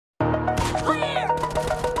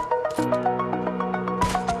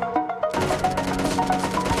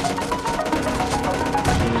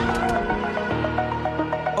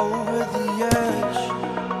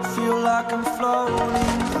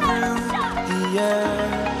air.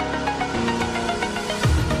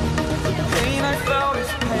 The pain I felt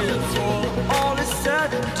is paid for, all is said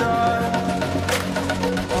and done.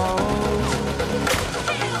 Oh,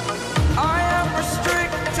 I am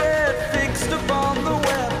restricted, fixed upon the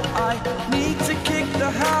web. I need to kick the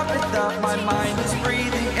habit that my mind is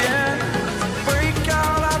breathing in. Break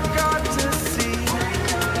out, I've got to see.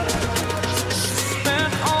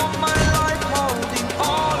 Spent all my life holding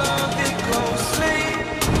all of it closely.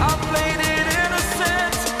 I played it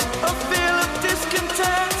innocent, a feel of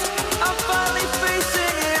discontent. I'm finally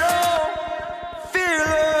facing it all,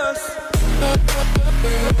 fearless.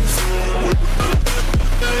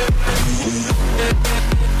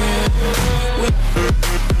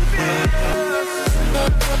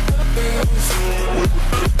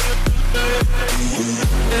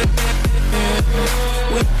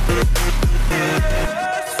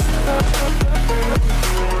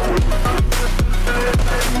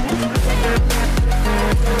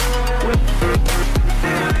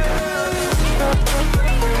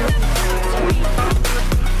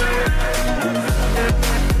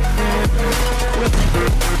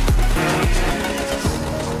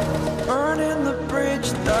 Burning the bridge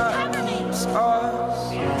that keeps us.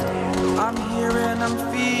 I'm here and I'm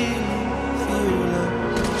feeling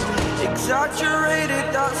fearless. Exaggerated,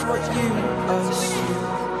 that's what you assume.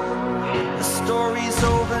 The story's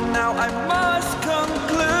over now, I must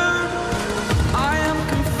conclude. I am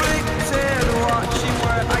conflicted, watching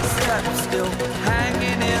where I step still,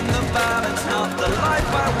 hanging in the balance. Not the life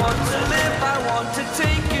I want to live, I want to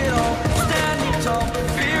take it all. Standing tall,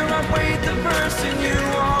 fear I weighed the person you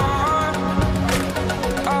are.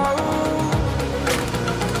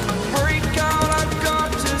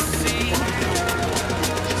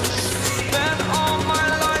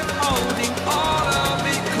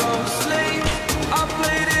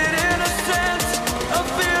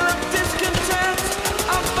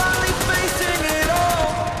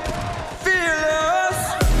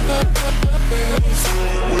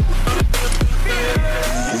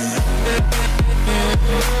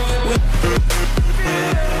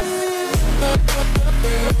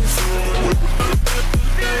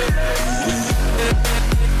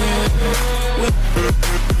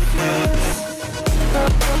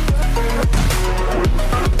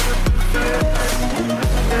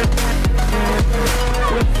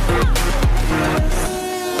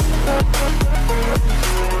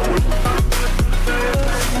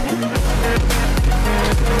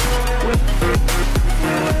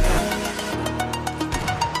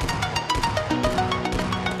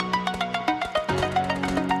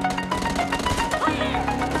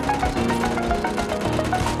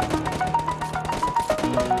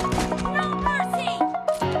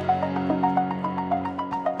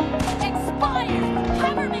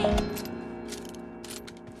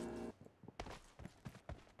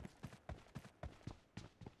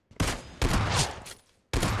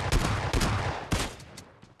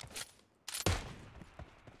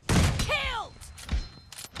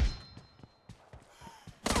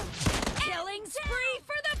 Spree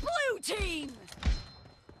for the blue team!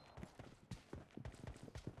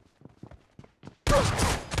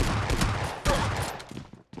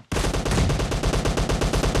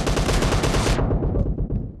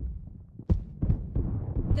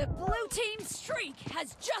 The blue team's streak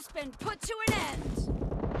has just been put to an end.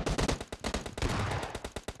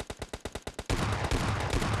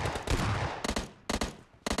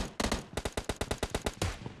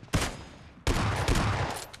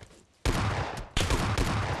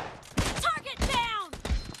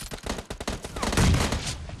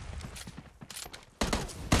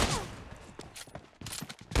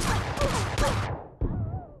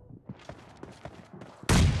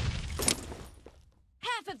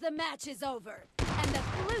 The match is over, and the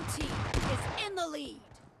blue team is in the lead.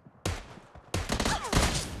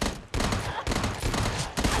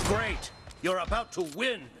 Great! You're about to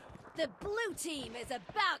win! The blue team is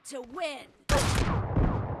about to win.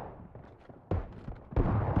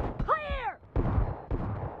 Clear!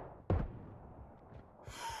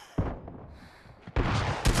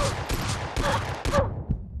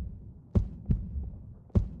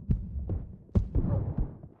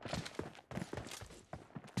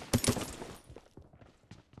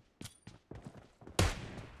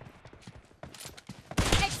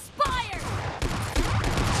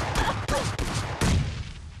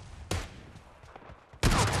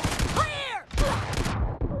 Clear!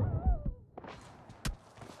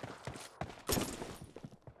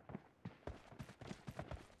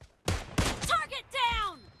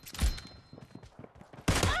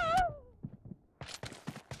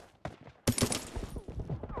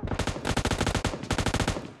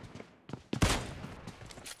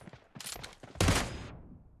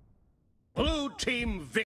 team victory.